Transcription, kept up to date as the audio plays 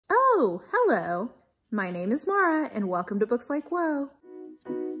Oh, hello. My name is Mara, and welcome to Books Like Whoa.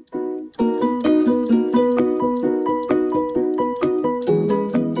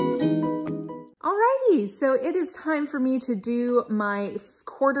 Alrighty, so it is time for me to do my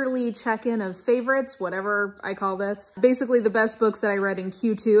quarterly check-in of favorites, whatever I call this. Basically the best books that I read in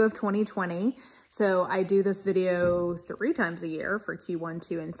Q2 of 2020. So I do this video 3 times a year for Q1,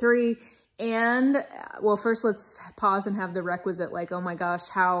 2, and 3. And, well, first let's pause and have the requisite, like, oh my gosh,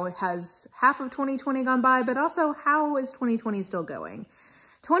 how has half of 2020 gone by? But also, how is 2020 still going?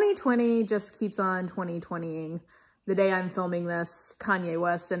 2020 just keeps on 2020ing. The day I'm filming this, Kanye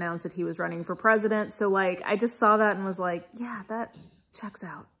West announced that he was running for president. So, like, I just saw that and was like, yeah, that checks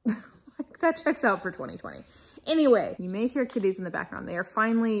out. Like, that checks out for 2020. Anyway, you may hear kitties in the background.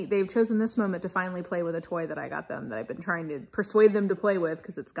 They've chosen this moment to finally play with a toy that I got them that I've been trying to persuade them to play with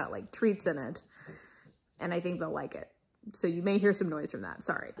because it's got like treats in it. And I think they'll like it. So you may hear some noise from that,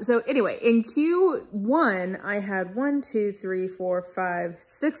 sorry. So anyway, in Q1, I had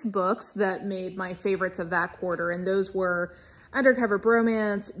 6 books that made my favorites of that quarter. And those were Undercover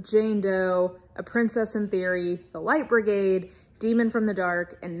Bromance, Jane Doe, A Princess in Theory, The Light Brigade, Demon from the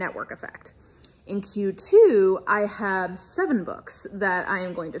Dark, and Network Effect. In Q2, I have 7 books that I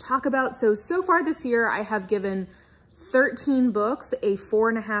am going to talk about. So far this year, I have given 13 books a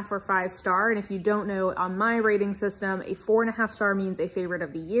 4.5 or 5 star. And if you don't know, on my rating system, a 4.5 star means a favorite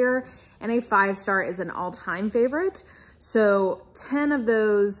of the year, and a 5 star is an all-time favorite. So 10 of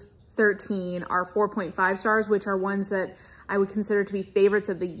those 13 are 4.5 stars, which are ones that I would consider to be favorites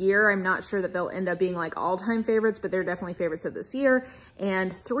of the year. I'm not sure that they'll end up being like all-time favorites, but they're definitely favorites of this year.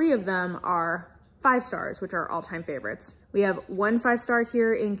 And 3 of them are 5 stars, which are all-time favorites. We have 1 5-star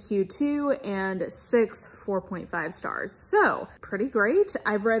here in Q2 and 6 4.5 stars. So pretty great.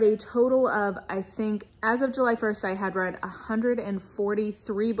 I've read a total of, I think, as of July 1st, I had read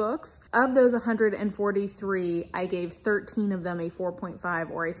 143 books. Of those 143, I gave 13 of them a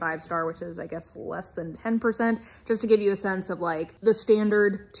 4.5 or a 5 star, which is, I guess, less than 10%, just to give you a sense of like the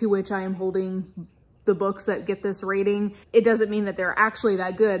standard to which I am holding the books that get this rating. It doesn't mean that they're actually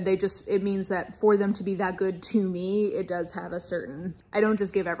that good. It means that for them to be that good to me, it does have a certain, I don't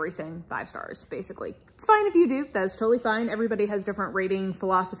just give everything 5 stars, basically. It's fine if you do, that's totally fine. Everybody has different rating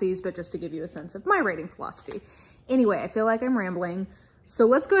philosophies, but just to give you a sense of my rating philosophy. Anyway, I feel like I'm rambling. So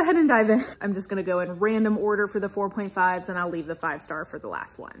let's go ahead and dive in. I'm just gonna go in random order for the 4.5s and I'll leave the 5 star for the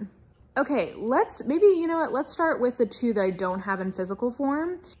last one. Okay, you know what, let's start with the 2 that I don't have in physical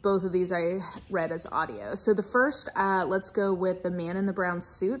form. Both of these I read as audio. So the first, let's go with The Man in the Brown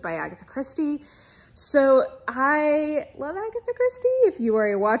Suit by Agatha Christie. So I love Agatha Christie. If you are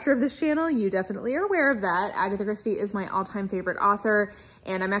a watcher of this channel, you definitely are aware of that. Agatha Christie is my all-time favorite author,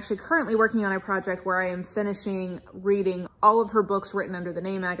 and I'm actually currently working on a project where I am finishing reading all of her books written under the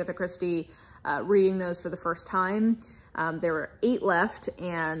name Agatha Christie, reading those for the first time. There were 8 left,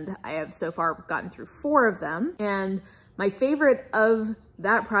 and I have so far gotten through 4 of them. And my favorite of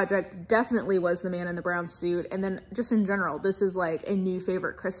that project definitely was The Man in the Brown Suit. And then just in general, this is like a new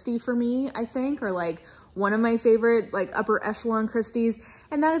favorite Christie for me, I think, or like one of my favorite like upper echelon Christies.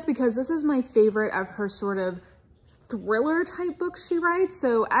 And that is because this is my favorite of her sort of thriller type books she writes.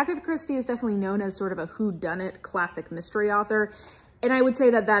 So Agatha Christie is definitely known as sort of a whodunit classic mystery author. And I would say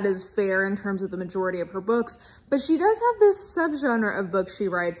that that is fair in terms of the majority of her books, but she does have this subgenre of books she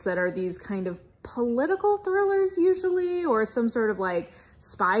writes that are these kind of political thrillers usually, or some sort of like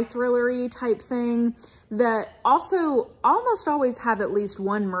spy thriller-y type thing that also almost always have at least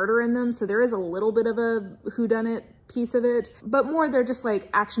one murder in them. So there is a little bit of a whodunit piece of it, but more they're just like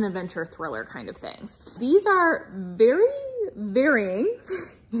action adventure thriller kind of things. These are very varying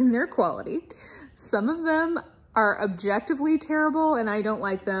in their quality. Some of them are objectively terrible and I don't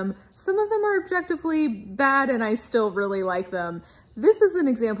like them. Some of them are objectively bad and I still really like them. This is an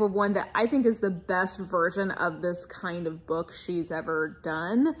example of one that I think is the best version of this kind of book she's ever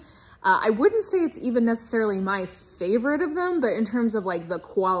done. I wouldn't say it's even necessarily my favorite of them, but in terms of like the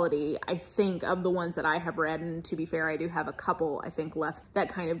quality, I think of the ones that I have read, and to be fair, I do have a couple I think left that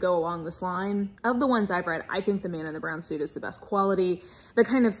kind of go along this line. Of the ones I've read, I think The Man in the Brown Suit is the best quality. The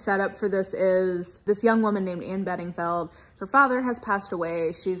kind of setup for this is this young woman named Anne Bedingfeld. Her father has passed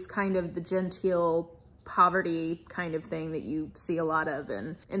away. She's kind of the genteel poverty kind of thing that you see a lot of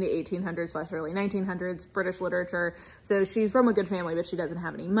in the 1800s / early 1900s British literature. So she's from a good family, but she doesn't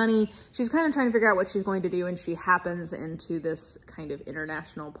have any money. She's kind of trying to figure out what she's going to do, and she happens into this kind of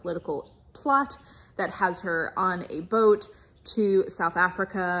international political plot that has her on a boat to South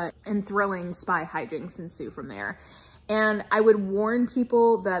Africa, and thrilling spy hijinks ensue from there. And I would warn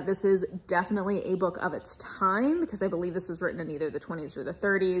people that this is definitely a book of its time, because I believe this was written in either the 20s or the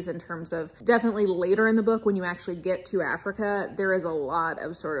 30s, in terms of definitely later in the book when you actually get to Africa, there is a lot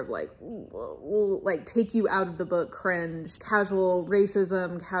of sort of like take you out of the book cringe, casual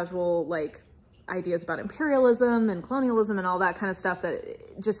racism, casual like ideas about imperialism and colonialism and all that kind of stuff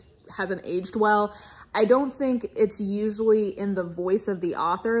that just hasn't aged well. I don't think it's usually in the voice of the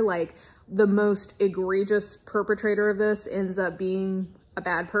author. Like, the most egregious perpetrator of this ends up being a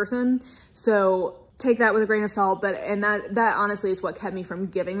bad person. So take that with a grain of salt. And that honestly is what kept me from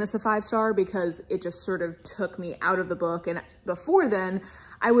giving this a 5-star, because it just sort of took me out of the book. And before then,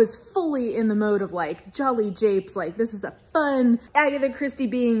 I was fully in the mode of like jolly japes, like this is a fun Agatha Christie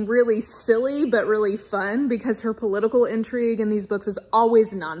being really silly, but really fun, because her political intrigue in these books is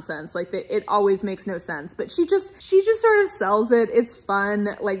always nonsense. Like it always makes no sense, but she just sort of sells it. It's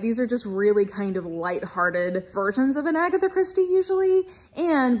fun. Like these are just really kind of lighthearted versions of an Agatha Christie usually.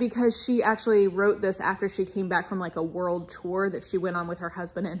 And because she actually wrote this after she came back from like a world tour that she went on with her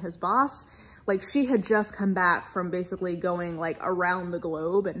husband and his boss, like she had just come back from basically going like around the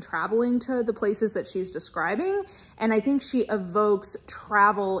globe and traveling to the places that she's describing. And I think she evokes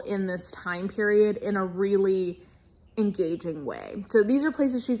travel in this time period in a really engaging way. So these are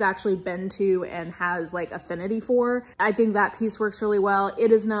places she's actually been to and has like affinity for. I think that piece works really well.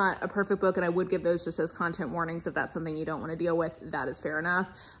 It is not a perfect book, and I would give those just as content warnings. If that's something you don't want to deal with, that is fair enough.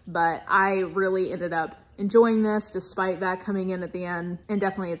 But I really ended up enjoying this despite that coming in at the end, and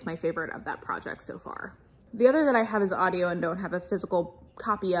definitely it's my favorite of that project so far. The other that I have as audio and don't have a physical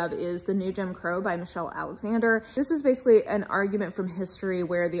copy of is The New Jim Crow by Michelle Alexander. This is basically an argument from history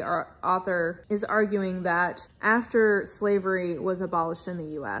where the author is arguing that after slavery was abolished in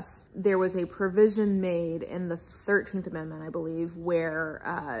the US, there was a provision made in the 13th Amendment, I believe,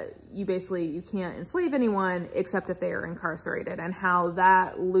 where you can't enslave anyone except if they are incarcerated, and how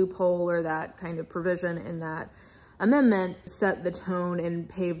that loophole or that kind of provision in that amendment set the tone and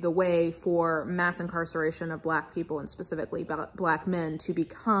paved the way for mass incarceration of Black people, and specifically Black men, to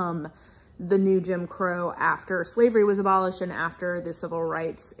become the new Jim Crow after slavery was abolished and after the civil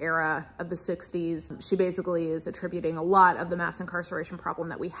rights era of the 60s. She basically is attributing a lot of the mass incarceration problem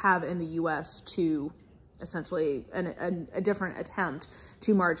that we have in the US to essentially a different attempt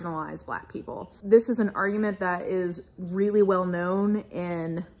to marginalize Black people. This is an argument that is really well known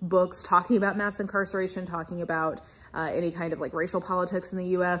in books talking about mass incarceration, talking about any kind of like racial politics in the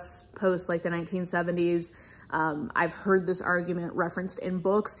US post like the 1970s. I've heard this argument referenced in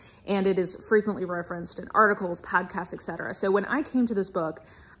books, and it is frequently referenced in articles, podcasts, etc. So when I came to this book,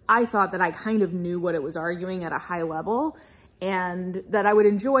 I thought that I kind of knew what it was arguing at a high level, and that I would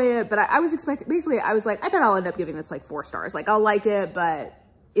enjoy it, but I was expecting, basically I was like, I bet I'll end up giving this like 4 stars. Like I'll like it, but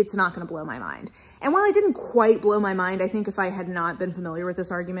it's not gonna blow my mind. And while it didn't quite blow my mind, I think if I had not been familiar with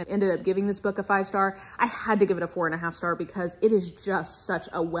this argument, ended up giving this book a 5-star, I had to give it a 4.5 star, because it is just such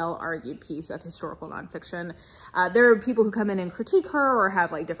a well-argued piece of historical nonfiction. There are people who come in and critique her or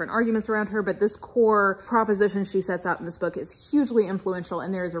have like different arguments around her, but this core proposition she sets out in this book is hugely influential,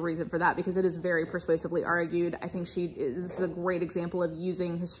 and there is a reason for that, because it is very persuasively argued. I think this is a great example of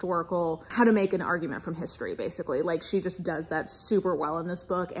using how to make an argument from history, basically. Like she just does that super well in this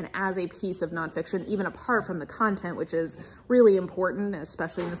book, and as a piece of nonfiction, even apart from the content, which is really important,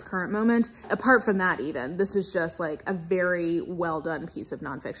 especially in this current moment, apart from that even, this is just like a very well done piece of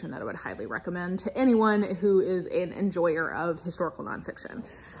nonfiction that I would highly recommend to anyone who is an enjoyer of historical nonfiction.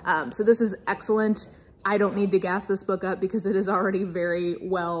 So this is excellent. I don't need to gas this book up because it is already very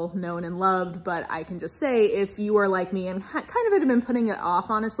well known and loved, but I can just say, if you are like me and kind of had been putting it off,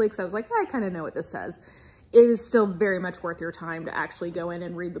 honestly, because I was like, yeah, I kind of know what this says, it is still very much worth your time to actually go in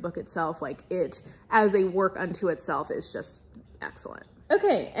and read the book itself. Like it, as a work unto itself, is just excellent.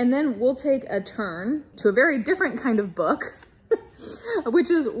 Okay, and then we'll take a turn to a very different kind of book, which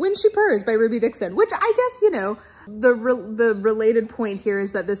is When She Purrs by Ruby Dixon, which I guess, you know, the related point here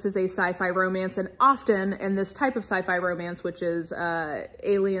is that this is a sci-fi romance, and often in this type of sci-fi romance, which is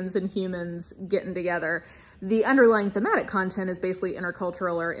aliens and humans getting together, the underlying thematic content is basically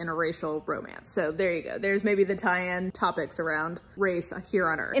intercultural or interracial romance. So there you go. There's maybe the tie-in topics around race here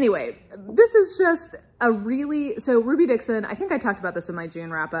on Earth. Anyway, this is just so Ruby Dixon, I think I talked about this in my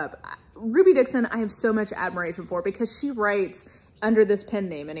June wrap up. Ruby Dixon, I have so much admiration for, because she writes, under this pen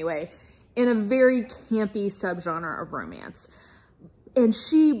name anyway, in a very campy subgenre of romance. And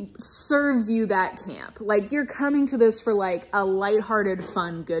she serves you that camp. Like, you're coming to this for like a lighthearted,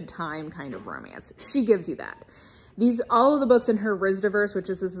 fun, good time kind of romance. She gives you that. All of the books in her Rizdiverse, which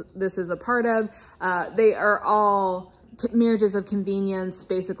this is a part of, they are all marriages of convenience,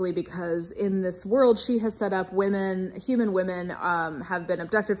 basically because in this world she has set up, human women have been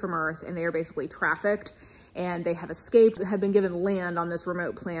abducted from Earth, and they are basically trafficked, and they have escaped, have been given land on this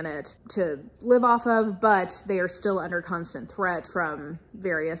remote planet to live off of, but they are still under constant threat from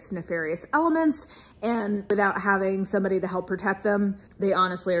various nefarious elements. And without having somebody to help protect them, they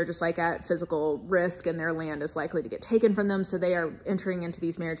honestly are just like at physical risk, and their land is likely to get taken from them. So they are entering into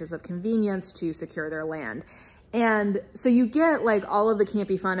these marriages of convenience to secure their land. And so you get like all of the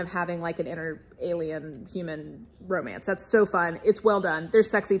campy fun of having like an inter-alien human romance. That's so fun. It's well done.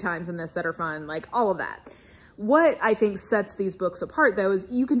 There's sexy times in this that are fun, like all of that. What I think sets these books apart, though, is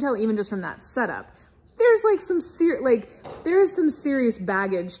you can tell even just from that setup, there's like there is some serious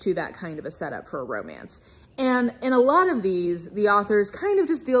baggage to that kind of a setup for a romance. And in a lot of these, the authors kind of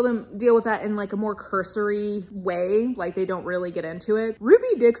just deal with that in like a more cursory way, like they don't really get into it.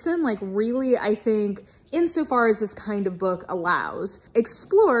 Ruby Dixon, like really, I think, insofar as this kind of book allows,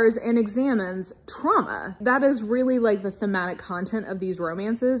 explores and examines trauma. That is really like the thematic content of these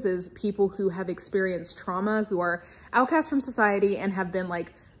romances, is people who have experienced trauma, who are outcast from society and have been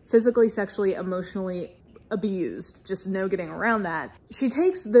like physically, sexually, emotionally abused, just no getting around that. She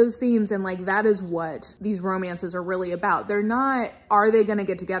takes those themes and like that is what these romances are really about. They're not, are they gonna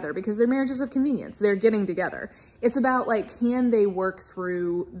get together? Because they're marriages of convenience. They're getting together. It's about like, can they work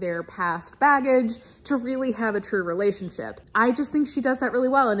through their past baggage to really have a true relationship? I just think she does that really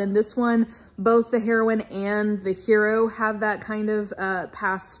well. And in this one, both the heroine and the hero have that kind of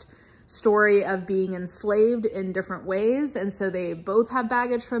past story of being enslaved in different ways. And so they both have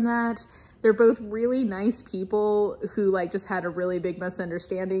baggage from that. They're both really nice people who like just had a really big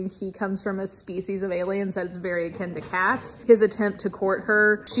misunderstanding. He comes from a species of aliens that's very akin to cats. His attempt to court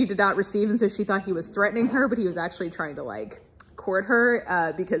her, she did not receive, and so she thought he was threatening her, but he was actually trying to like court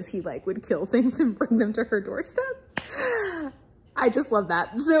her because he like would kill things and bring them to her doorstep. I just love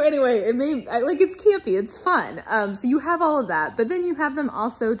that. So anyway, it's campy, it's fun. So you have all of that, but then you have them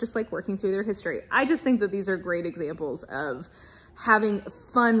also just like working through their history. I just think that these are great examples of having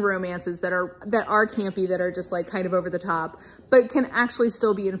fun romances that are campy, that are just like kind of over the top, but can actually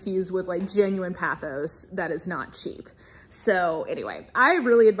still be infused with like genuine pathos that is not cheap. So anyway, I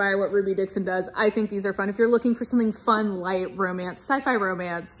really admire what Ruby Dixon does. I think these are fun. If you're looking for something fun, light romance, sci-fi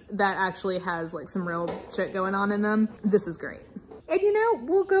romance that actually has like some real shit going on in them, this is great. And you know,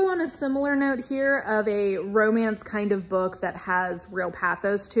 we'll go on a similar note here of a romance kind of book that has real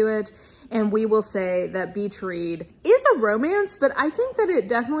pathos to it. And we will say that Beach Read is a romance, but I think that it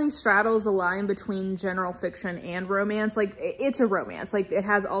definitely straddles the line between general fiction and romance. Like, it's a romance. Like, it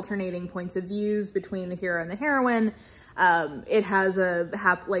has alternating points of views between the hero and the heroine. It has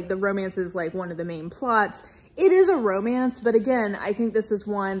the romance is like one of the main plots. It is a romance, but again, I think this is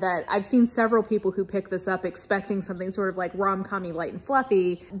one that I've seen several people who pick this up expecting something sort of like rom-com-y, light and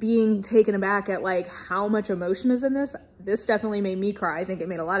fluffy, being taken aback at like how much emotion is in this. This definitely made me cry. I think it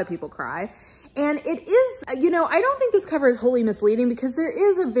made a lot of people cry. And it is, you know, I don't think this cover is wholly misleading because there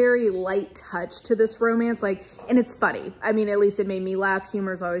is a very light touch to this romance, like, and it's funny. I mean, at least it made me laugh.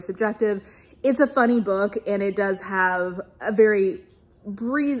 Humor is always subjective. It's a funny book, and it does have a very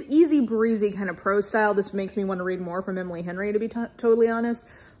easy breezy kind of prose style. This makes me want to read more from Emily Henry, to be totally honest.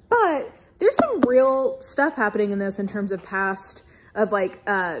 But there's some real stuff happening in this in terms of past, of like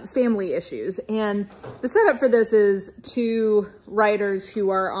family issues. And the setup for this is two writers who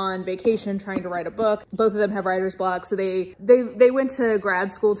are on vacation trying to write a book. Both of them have writer's block. So they went to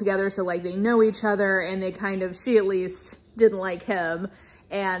grad school together. So like they know each other, and they kind of, she at least didn't like him.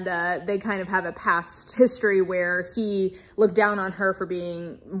 And they kind of have a past history where he looked down on her for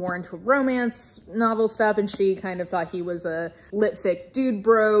being more into romance novel stuff, and she kind of thought he was a lit-fic dude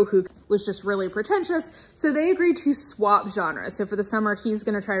bro who was just really pretentious. So they agreed to swap genres. So for the summer, he's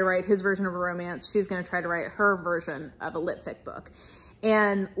going to try to write his version of a romance. She's going to try to write her version of a lit-fic book.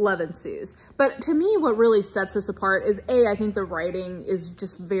 And love ensues. But to me, what really sets this apart is I think the writing is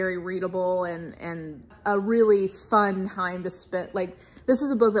just very readable and a really fun time to spend. Like, this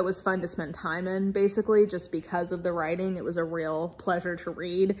is a book that was fun to spend time in, basically, just because of the writing. It was a real pleasure to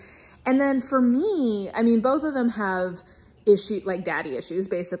read. And then for me, I mean, both of them have like daddy issues,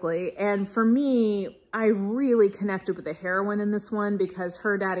 basically. And for me, I really connected with the heroine in this one because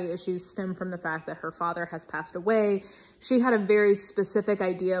her daddy issues stem from the fact that her father has passed away. She had a very specific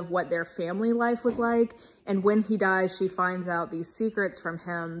idea of what their family life was like. And when he dies, she finds out these secrets from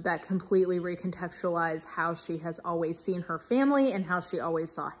him that completely recontextualize how she has always seen her family and how she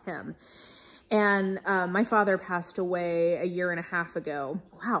always saw him. And my father passed away a year and a half ago.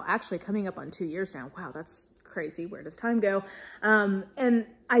 Wow, actually coming up on 2 years now. Wow, that's crazy. Where does time go? And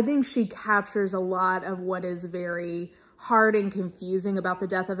I think she captures a lot of what is very hard and confusing about the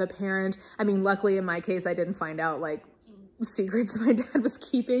death of a parent. I mean, luckily in my case, I didn't find out like secrets my dad was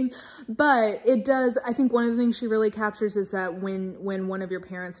keeping, but it does, I think one of the things she really captures is that when one of your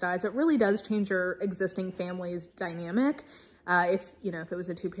parents dies, it really does change your existing family's dynamic. If it was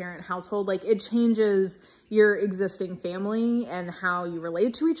a two-parent household, like it changes your existing family and how you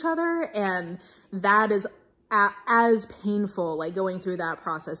relate to each other. And that is as painful, like going through that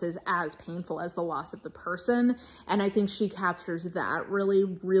process is as painful as the loss of the person. And I think she captures that really,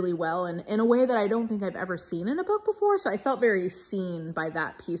 really well, and in a way that I don't think I've ever seen in a book before. So I felt very seen by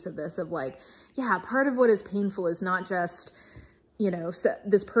that piece of this, of like, yeah, part of what is painful is not just,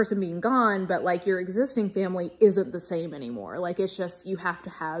 this person being gone, but like your existing family isn't the same anymore. Like it's just, you have to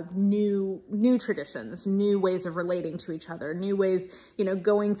have new traditions, new ways of relating to each other, new ways,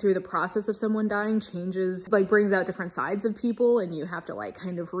 going through the process of someone dying changes, like brings out different sides of people, and you have to like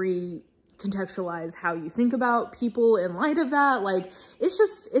kind of contextualize how you think about people in light of that. Like it's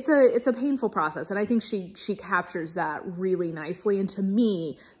just, it's a painful process. And I think she captures that really nicely. And to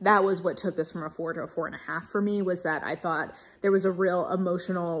me, that was what took this from a 4 to a 4.5 for me, was that I thought there was a real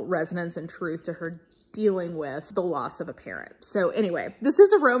emotional resonance and truth to her dealing with the loss of a parent. So anyway, this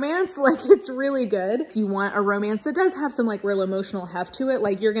is a romance, like it's really good. If you want a romance that does have some like real emotional heft to it,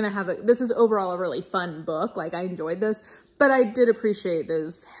 like you're gonna have this is overall a really fun book. Like I enjoyed this, but I did appreciate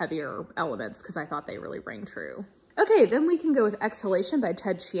those heavier elements because I thought they really rang true. Okay, then we can go with Exhalation by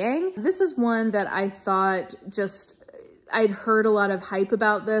Ted Chiang. This is one that I thought I'd heard a lot of hype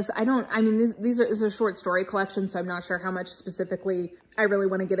about this. This is a short story collection, so I'm not sure how much specifically I really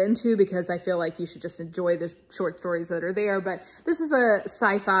want to get into, because I feel like you should just enjoy the short stories that are there. But this is a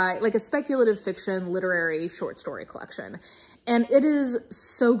sci-fi, like a speculative fiction literary short story collection. And it is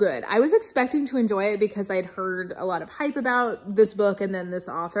so good. I was expecting to enjoy it because I'd heard a lot of hype about this book and then this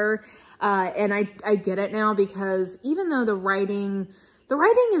author. And I get it now, because even though the writing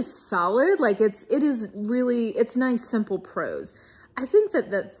is solid, like it's nice, simple prose. I think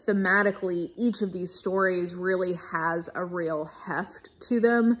that thematically, each of these stories really has a real heft to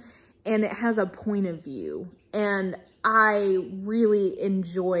them, and it has a point of view. And I really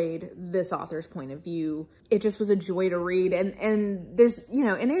enjoyed this author's point of view. It just was a joy to read. And there's, in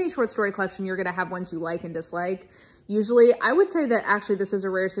any short story collection, you're going to have ones you like and dislike. Usually, I would say that actually this is a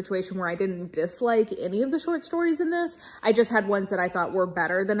rare situation where I didn't dislike any of the short stories in this. I just had ones that I thought were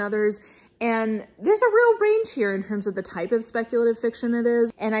better than others. And there's a real range here in terms of the type of speculative fiction it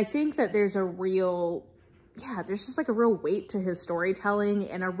is. And I think that there's there's just like a real weight to his storytelling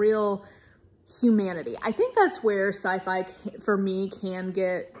and a real humanity. I think that's where sci-fi for me can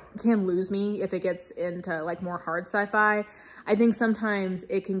lose me if it gets into like more hard sci-fi. I think sometimes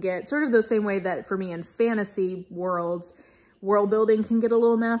it can get sort of the same way that for me in fantasy worlds, world building can get a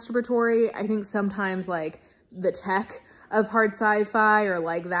little masturbatory. I think sometimes like the tech of hard sci-fi, or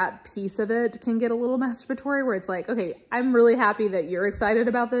like that piece of it, can get a little masturbatory, where it's like, okay, I'm really happy that you're excited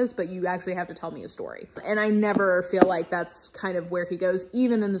about this, but you actually have to tell me a story. And I never feel like that's kind of where he goes,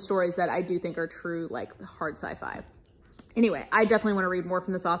 even in the stories that I do think are true, like hard sci-fi. Anyway, I definitely want to read more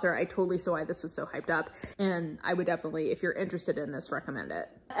from this author. I totally saw why this was so hyped up, and I would definitely, if you're interested in this, recommend it.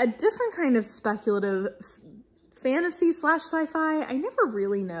 A different kind of speculative fantasy / sci-fi, I never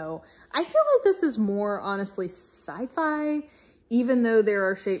really know. I feel like this is more honestly sci-fi, even though there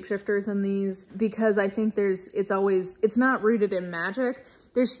are shapeshifters in these, because I think it's not rooted in magic.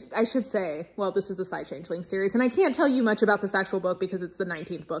 I should say, well, this is the Psy Changeling series, and I can't tell you much about this actual book because it's the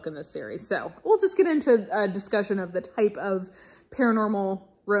 19th book in this series. So we'll just get into a discussion of the type of paranormal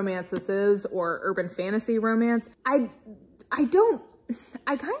romance this is, or urban fantasy romance. I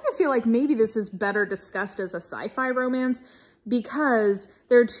kind of feel like maybe this is better discussed as a sci-fi romance, because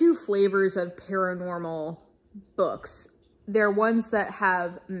there are two flavors of paranormal books. There are ones that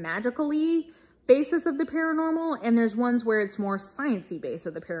have magical-y basis of the paranormal, and there's ones where it's more sciencey base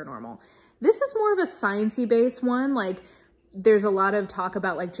of the paranormal. This is more of a sciencey based one. Like there's a lot of talk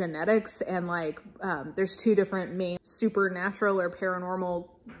about like genetics, and like there's two different main supernatural or paranormal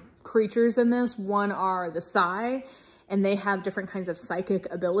creatures in this. One are the Psy, and they have different kinds of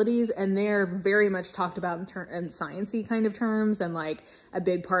psychic abilities, and they're very much talked about in sciencey kind of terms. And like a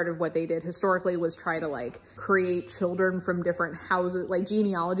big part of what they did historically was try to like create children from different houses. Like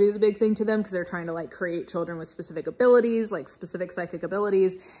genealogy is a big thing to them, because they're trying to like create children with specific abilities, like specific psychic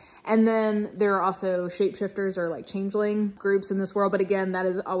abilities. And then there are also shapeshifters or like changeling groups in this world. But again, that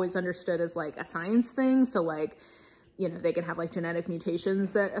is always understood as like a science thing. So like, they can have like genetic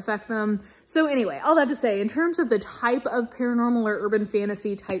mutations that affect them. So anyway, all that to say, in terms of the type of paranormal or urban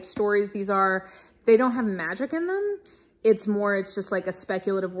fantasy type stories they don't have magic in them. It's just like a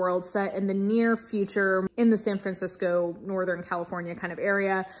speculative world set in the near future in the San Francisco, Northern California kind of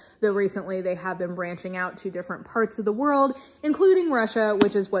area, though recently they have been branching out to different parts of the world, including Russia,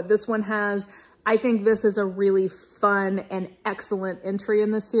 which is what this one has. I think this is a really fun and excellent entry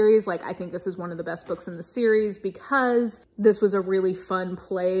in this series. Like, I think this is one of the best books in the series because this was a really fun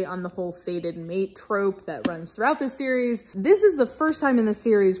play on the whole fated mate trope that runs throughout this series. This is the first time in the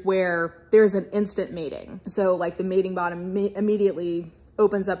series where there's an instant mating. So like the mating bot immediately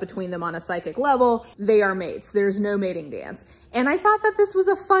opens up between them on a psychic level. They are mates. There's no mating dance. And I thought that this was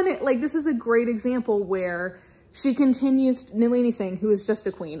a fun, like, this is a great example where she continues, Nalini Singh, who is just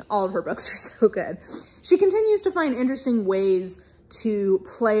a queen, all of her books are so good. She continues to find interesting ways to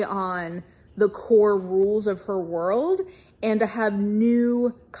play on the core rules of her world and to have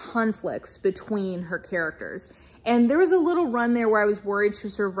new conflicts between her characters. And there was a little run there where I was worried she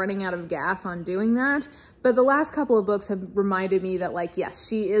was sort of running out of gas on doing that. But the last couple of books have reminded me that, like, yes,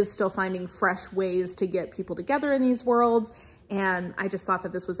 she is still finding fresh ways to get people together in these worlds. And I just thought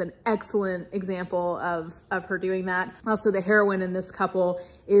that this was an excellent example of her doing that. Also, the heroine in this couple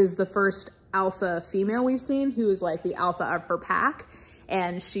is the first alpha female we've seen who is like the alpha of her pack.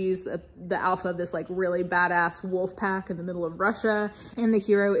 And she's the alpha of this like really badass wolf pack in the middle of Russia. And the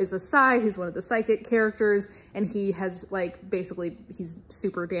hero is a Psy, who's one of the psychic characters. And he has like, basically he's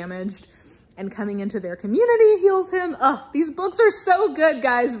super damaged. And coming into their community heals him. Oh, these books are so good,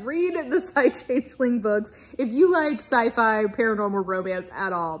 guys. Read the Psy-Changeling books. If you like sci-fi, paranormal romance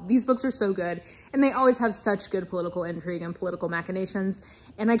at all, these books are so good. And they always have such good political intrigue and political machinations.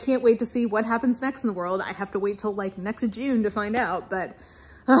 And I can't wait to see what happens next in the world. I have to wait till like next June to find out, but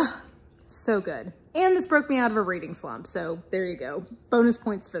so good. And this broke me out of a reading slump. So there you go. Bonus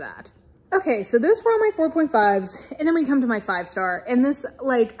points for that. Okay, so those were all my 4.5s. And then we come to my 5-star. And this,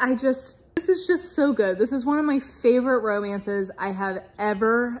 like, this is just so good. This is one of my favorite romances I have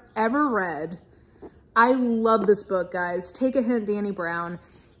ever read. I love this book, guys. Take a hint, Dani Brown.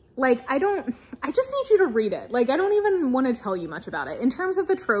 Like, I just need you to read it. Like, I don't even want to tell you much about it. In terms of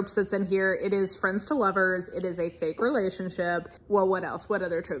the tropes that's in here, it is friends to lovers. It is a fake relationship. Well, what else? What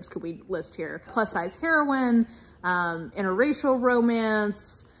other tropes could we list here? Plus size heroine, interracial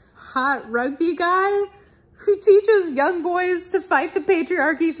romance, hot rugby guy who teaches young boys to fight the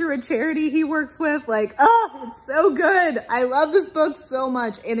patriarchy through a charity he works with. Like, oh, it's so good. I love this book so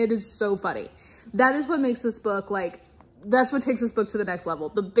much, and it is so funny. That is what makes this book, like, that's what takes this book to the next level.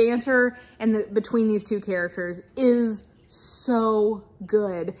 The banter and between these two characters is so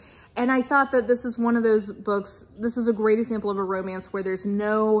good. And I thought that this is one of those books, this is a great example of a romance where there's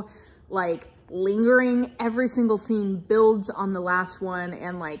no, like, lingering. Every single scene builds on the last one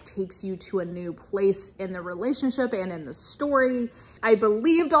and like takes you to a new place in the relationship and in the story. I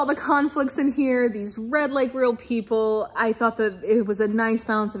believed all the conflicts in here. These read like real people. I thought that it was a nice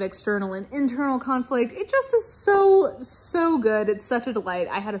balance of external and internal conflict. It just is so good. It's such a delight.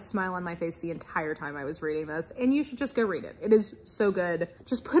 I had a smile on my face the entire time I was reading this, and you should just go read it. It is so good.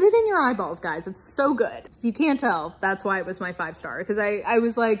 Just put it in your eyeballs, guys. It's so good. If you can't tell, that's why it was my 5-star, because I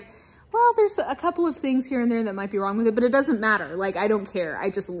was like, well, there's a couple of things here and there that might be wrong with it, but it doesn't matter. Like, I don't care. I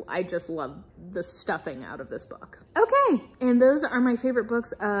just love the stuffing out of this book. Okay, and those are my favorite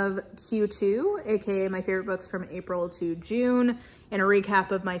books of Q2, aka my favorite books from April to June, and a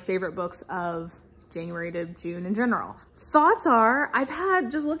recap of my favorite books of January to June in general. Thoughts are, I've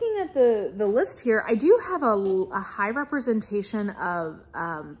had, just looking at the list here, I do have a high representation of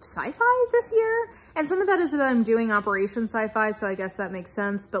sci-fi this year. And some of that is that I'm doing Operation Sci-Fi, so I guess that makes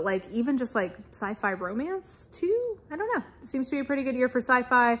sense. But like, even just like sci-fi romance too, I don't know. It seems to be a pretty good year for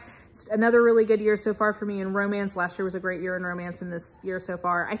sci-fi. It's another really good year so far for me in romance. Last year was a great year in romance, and this year so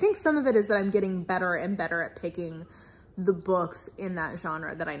far, I think some of it is that I'm getting better and better at picking the books in that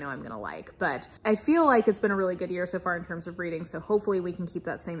genre that I know I'm gonna like. But I feel like it's been a really good year so far in terms of reading, so hopefully we can keep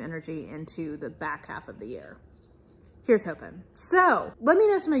that same energy into the back half of the year. Here's hoping. So let me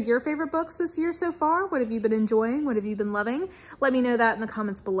know some of your favorite books this year so far. What have you been enjoying? What have you been loving? Let me know that in the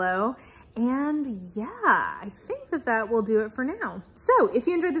comments below. And yeah, I think that will do it for now. So if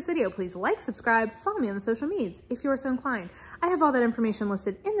you enjoyed this video, please like, subscribe, follow me on the social medias if you are so inclined. I have all that information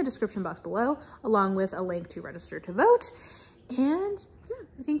listed in the description box below, along with a link to register to vote. And yeah,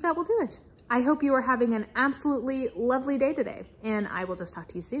 I think that will do it. I hope you are having an absolutely lovely day today, and I will just talk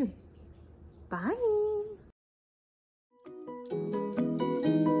to you soon. Bye.